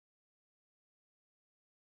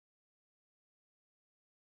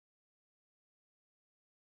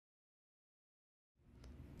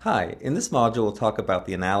Hi, in this module we'll talk about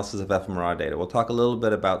the analysis of fMRI data. We'll talk a little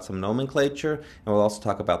bit about some nomenclature, and we'll also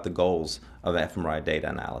talk about the goals of fMRI data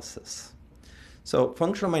analysis. So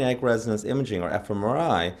functional magnetic resonance imaging, or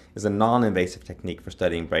fMRI, is a non-invasive technique for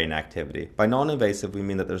studying brain activity. By non-invasive, we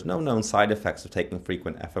mean that there's no known side effects of taking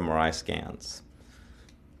frequent fMRI scans.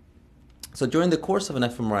 So during the course of an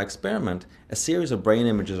fMRI experiment, a series of brain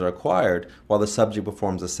images are acquired while the subject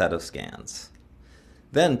performs a set of scans.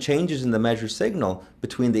 Then changes in the measured signal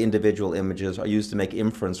between the individual images are used to make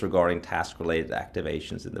inference regarding task-related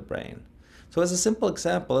activations in the brain. So as a simple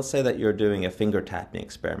example, let's say that you're doing a finger tapping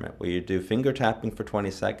experiment where you do finger tapping for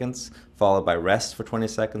 20 seconds, followed by rest for 20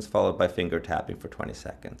 seconds, followed by finger tapping for 20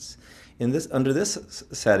 seconds. Under this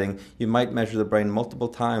setting, you might measure the brain multiple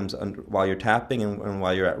times while you're tapping and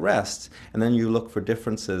while you're at rest, and then you look for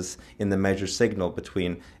differences in the measured signal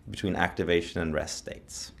between activation and rest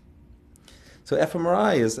states. So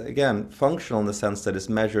fMRI is, again, functional in the sense that it's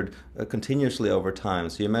measured continuously over time.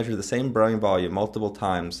 So you measure the same brain volume multiple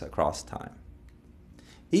times across time.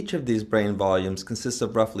 Each of these brain volumes consists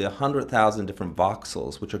of roughly 100,000 different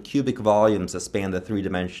voxels, which are cubic volumes that span the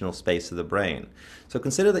three-dimensional space of the brain. So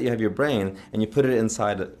consider that you have your brain and you put it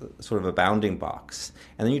inside sort of a bounding box.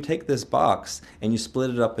 And then you take this box and you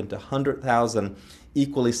split it up into 100,000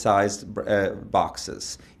 equally sized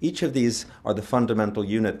boxes. Each of these are the fundamental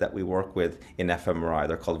unit that we work with in fMRI.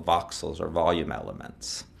 They're called voxels, or volume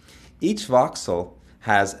elements. Each voxel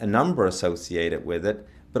has a number associated with it,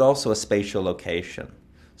 but also a spatial location.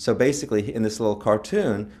 So basically, in this little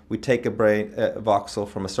cartoon, we take a voxel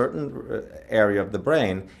from a certain area of the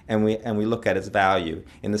brain, and we look at its value.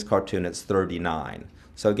 In this cartoon, it's 39.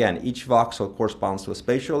 So again, each voxel corresponds to a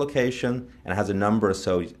spatial location and has a number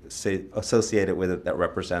associated with it that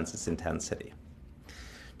represents its intensity.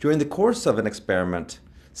 During the course of an experiment,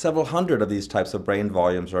 several hundred of these types of brain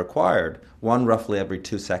volumes are acquired, one roughly every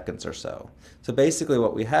 2 seconds or so. So basically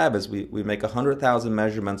what we have is we make 100,000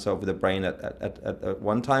 measurements over the brain at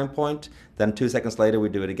one time point, then 2 seconds later we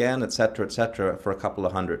do it again, etc., for a couple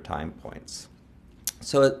of hundred time points.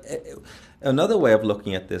 So another way of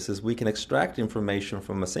looking at this is we can extract information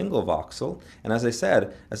from a single voxel, and as I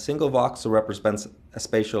said, a single voxel represents a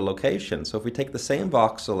spatial location. So if we take the same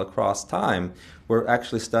voxel across time, we're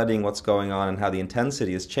actually studying what's going on and how the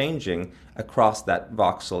intensity is changing across that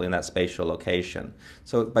voxel in that spatial location.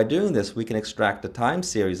 So by doing this, we can extract a time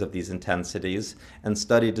series of these intensities and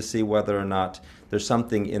study to see whether or not there's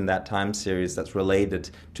something in that time series that's related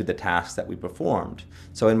to the task that we performed.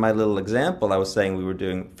 So in my little example, I was saying we were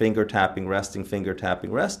doing finger tapping, resting, finger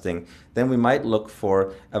tapping, resting. Then we might look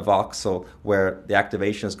for a voxel where the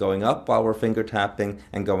activation is going up while we're finger tapping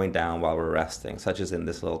and going down while we're resting, such as in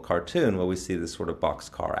this little cartoon where we see this sort of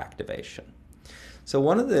boxcar activation. So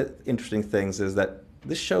one of the interesting things is that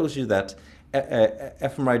this shows you that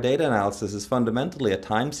fMRI data analysis is fundamentally a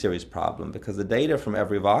time series problem because the data from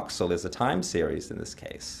every voxel is a time series in this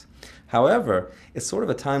case. However, it's sort of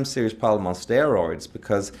a time series problem on steroids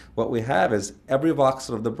because what we have is every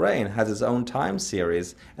voxel of the brain has its own time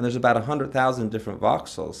series, and there's about 100,000 different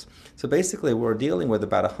voxels. So basically we're dealing with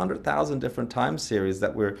about 100,000 different time series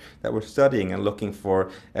that we're studying and looking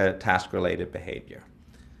for task-related behavior.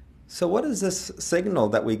 So what does this signal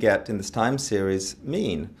that we get in this time series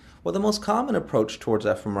mean? Well, the most common approach towards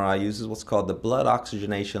fMRI uses what's called the blood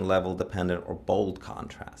oxygenation level dependent, or BOLD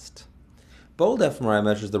contrast. BOLD fMRI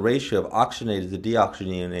measures the ratio of oxygenated to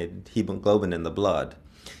deoxygenated hemoglobin in the blood.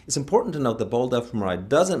 It's important to note that BOLD fMRI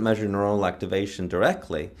doesn't measure neuronal activation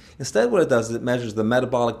directly. Instead, what it does is it measures the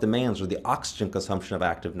metabolic demands, or the oxygen consumption of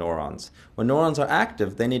active neurons. When neurons are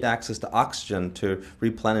active, they need access to oxygen to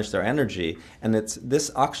replenish their energy, and it's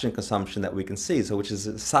this oxygen consumption that we can see, which is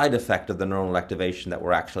a side effect of the neuronal activation that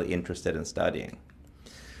we're actually interested in studying.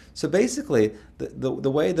 So basically,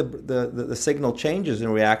 the way the signal changes in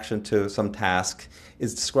reaction to some task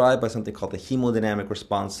is described by something called the hemodynamic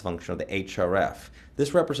response function, or the HRF.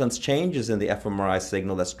 This represents changes in the fMRI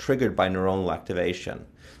signal that's triggered by neuronal activation.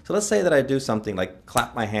 So let's say that I do something like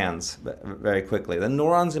clap my hands very quickly. Then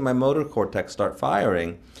neurons in my motor cortex start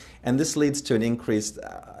firing, and this leads to an increased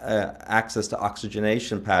access to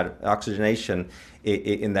oxygenation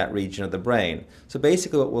in that region of the brain. So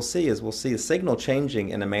basically what we'll see is a signal changing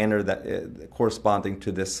in a manner that corresponding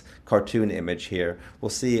to this cartoon image here. We'll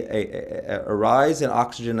see a rise in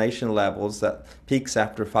oxygenation levels that peaks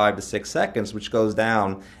after 5 to 6 seconds, which goes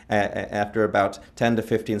down after about 10 to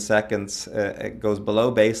 15 seconds. It goes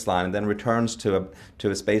below baseline and then returns to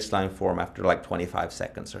its baseline form after like 25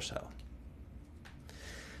 seconds or so.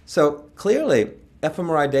 So clearly,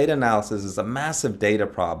 fMRI data analysis is a massive data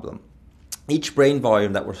problem. Each brain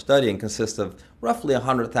volume that we're studying consists of roughly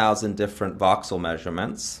 100,000 different voxel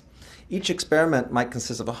measurements. Each experiment might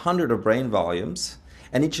consist of 100 of brain volumes,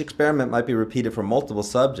 and each experiment might be repeated for multiple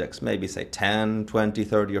subjects, maybe say 10, 20,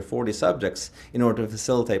 30, or 40 subjects, in order to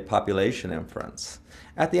facilitate population inference.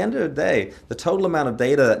 At the end of the day, the total amount of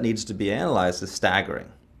data that needs to be analyzed is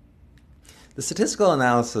staggering. The statistical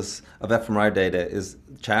analysis of fMRI data is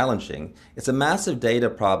challenging. It's a massive data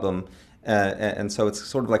problem, and so it's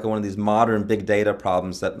sort of like one of these modern big data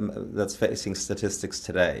problems that's facing statistics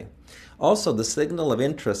today. Also, the signal of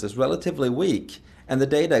interest is relatively weak, and the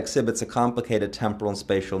data exhibits a complicated temporal and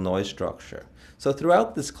spatial noise structure. So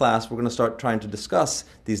throughout this class, we're going to start trying to discuss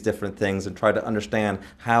these different things and try to understand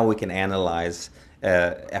how we can analyze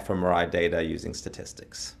fMRI data using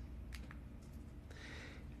statistics.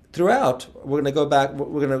 Throughout, we're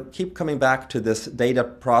going to keep coming back to this data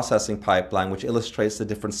processing pipeline, which illustrates the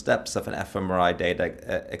different steps of an fMRI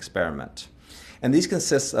data experiment. And these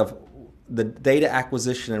consist of the data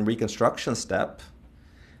acquisition and reconstruction step.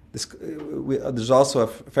 There's also a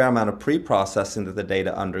fair amount of pre-processing that the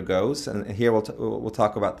data undergoes, and here we'll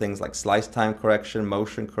talk about things like slice time correction,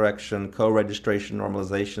 motion correction, co-registration,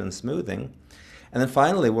 normalization, and smoothing. And then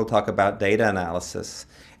finally, we'll talk about data analysis,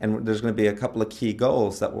 and there's going to be a couple of key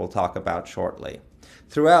goals that we'll talk about shortly.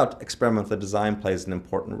 Throughout, experimental design plays an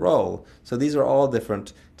important role, so these are all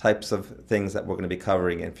different types of things that we're going to be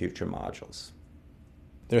covering in future modules.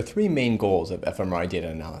 There are three main goals of fMRI data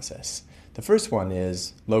analysis. The first one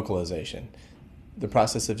is localization, the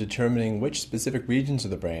process of determining which specific regions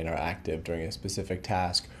of the brain are active during a specific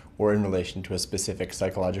task or in relation to a specific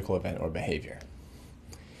psychological event or behavior.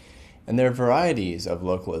 And there are varieties of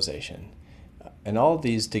localization, and all of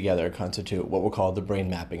these together constitute what we'll call the brain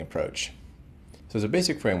mapping approach. So as a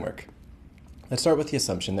basic framework, let's start with the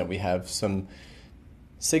assumption that we have some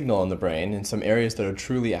signal in the brain in some areas that are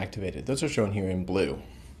truly activated. Those are shown here in blue.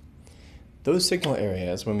 Those signal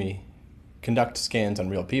areas, when we conduct scans on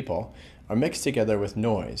real people, are mixed together with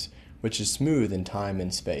noise, which is smooth in time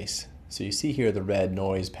and space. So you see here the red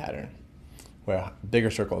noise pattern, where bigger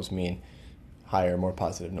circles mean higher, more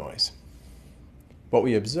positive noise. What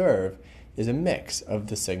we observe is a mix of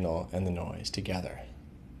the signal and the noise together.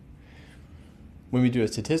 When we do a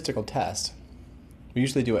statistical test, we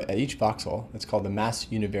usually do it at each voxel. It's called the mass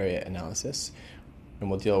univariate analysis, and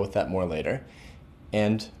we'll deal with that more later.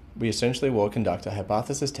 And we essentially will conduct a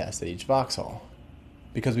hypothesis test at each voxel.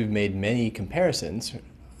 Because we've made many comparisons,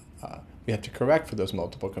 we have to correct for those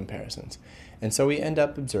multiple comparisons. And so we end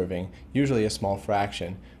up observing usually a small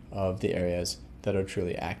fraction of the areas that are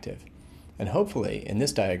truly active. And hopefully, in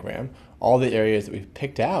this diagram, all the areas that we've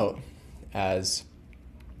picked out as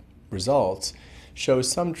results show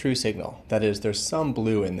some true signal. That is, there's some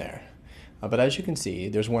blue in there. But as you can see,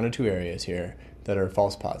 there's one or two areas here that are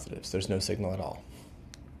false positives. There's no signal at all.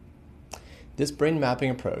 This brain mapping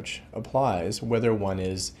approach applies whether one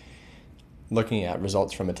is looking at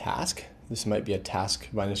results from a task. This might be a task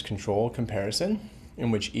minus control comparison,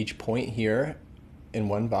 in which each point here in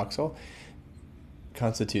one voxel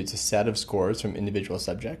constitutes a set of scores from individual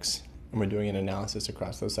subjects, and we're doing an analysis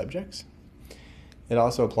across those subjects. It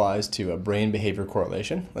also applies to a brain behavior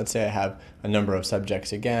correlation. Let's say I have a number of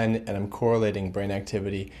subjects again, and I'm correlating brain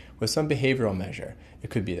activity with some behavioral measure. It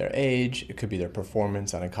could be their age, it could be their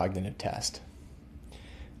performance on a cognitive test.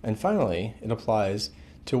 And finally, it applies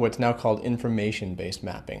to what's now called information-based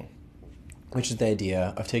mapping, which is the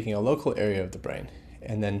idea of taking a local area of the brain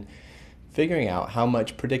and then figuring out how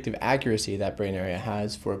much predictive accuracy that brain area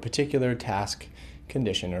has for a particular task,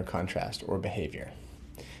 condition, or contrast, or behavior.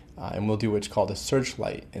 And we'll do what's called a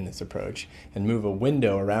searchlight in this approach and move a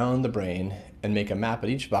window around the brain and make a map at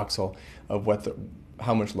each voxel of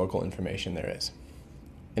how much local information there is.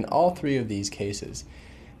 In all three of these cases,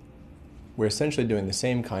 we're essentially doing the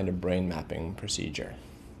same kind of brain mapping procedure,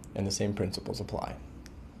 and the same principles apply.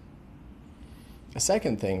 A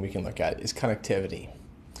second thing we can look at is connectivity.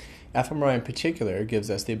 fMRI in particular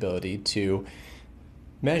gives us the ability to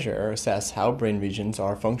measure or assess how brain regions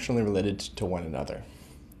are functionally related to one another.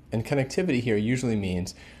 And connectivity here usually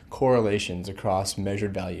means correlations across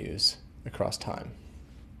measured values across time,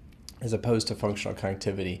 as opposed to functional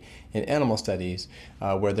connectivity in animal studies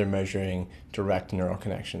where they're measuring direct neural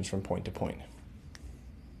connections from point to point.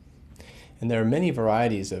 And there are many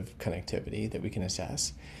varieties of connectivity that we can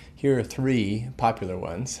assess. Here are three popular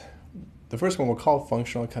ones. The first one we'll call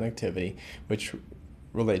functional connectivity, which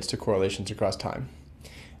relates to correlations across time.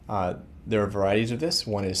 There are varieties of this.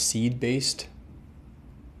 One is seed-based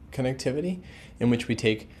connectivity, in which we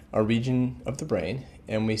take a region of the brain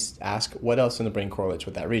and we ask what else in the brain correlates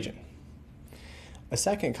with that region. A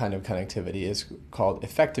second kind of connectivity is called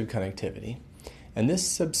effective connectivity, and this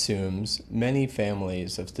subsumes many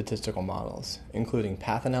families of statistical models, including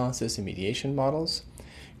path analysis and mediation models,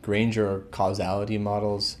 Granger causality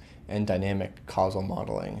models, and dynamic causal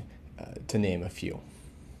modeling, to name a few.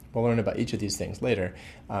 We'll learn about each of these things later,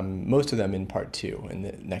 most of them in Part 2 in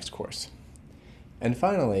the next course. And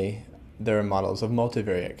finally, there are models of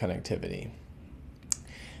multivariate connectivity.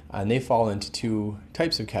 And they fall into two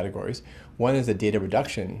types of categories. One is a data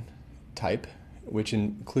reduction type, which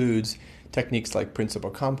includes techniques like principal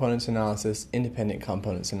components analysis, independent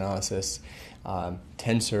components analysis,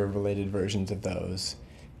 tensor-related versions of those.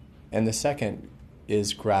 And the second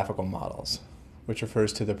is graphical models, which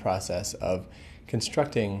refers to the process of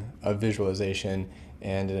constructing a visualization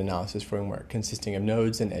and an analysis framework consisting of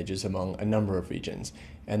nodes and edges among a number of regions,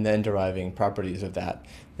 and then deriving properties of that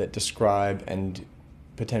describe and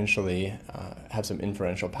potentially have some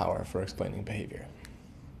inferential power for explaining behavior.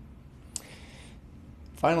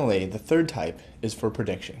 Finally, the third type is for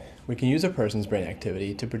prediction. We can use a person's brain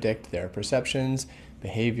activity to predict their perceptions,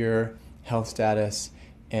 behavior, health status,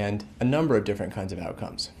 and a number of different kinds of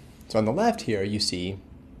outcomes. So on the left here, you see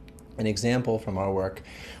an example from our work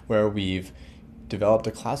where we've developed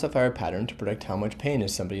a classifier pattern to predict how much pain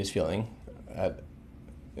somebody is feeling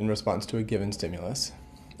in response to a given stimulus.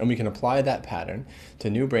 And we can apply that pattern to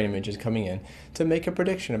new brain images coming in to make a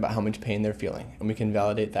prediction about how much pain they're feeling. And we can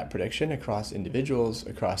validate that prediction across individuals,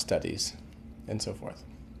 across studies, and so forth.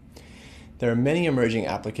 There are many emerging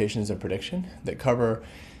applications of prediction that cover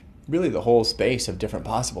really the whole space of different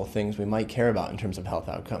possible things we might care about in terms of health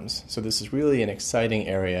outcomes. So this is really an exciting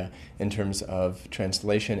area in terms of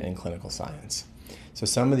translation and clinical science. So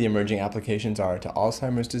some of the emerging applications are to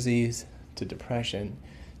Alzheimer's disease, to depression,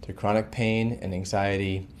 to chronic pain and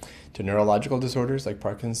anxiety, to neurological disorders like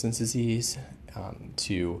Parkinson's disease,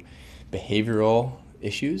 to behavioral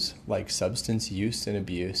issues like substance use and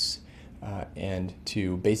abuse, and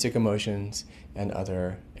to basic emotions and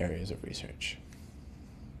other areas of research.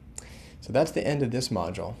 So that's the end of this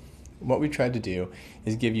module. What we tried to do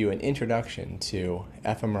is give you an introduction to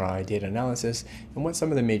fMRI data analysis and what some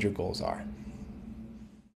of the major goals are.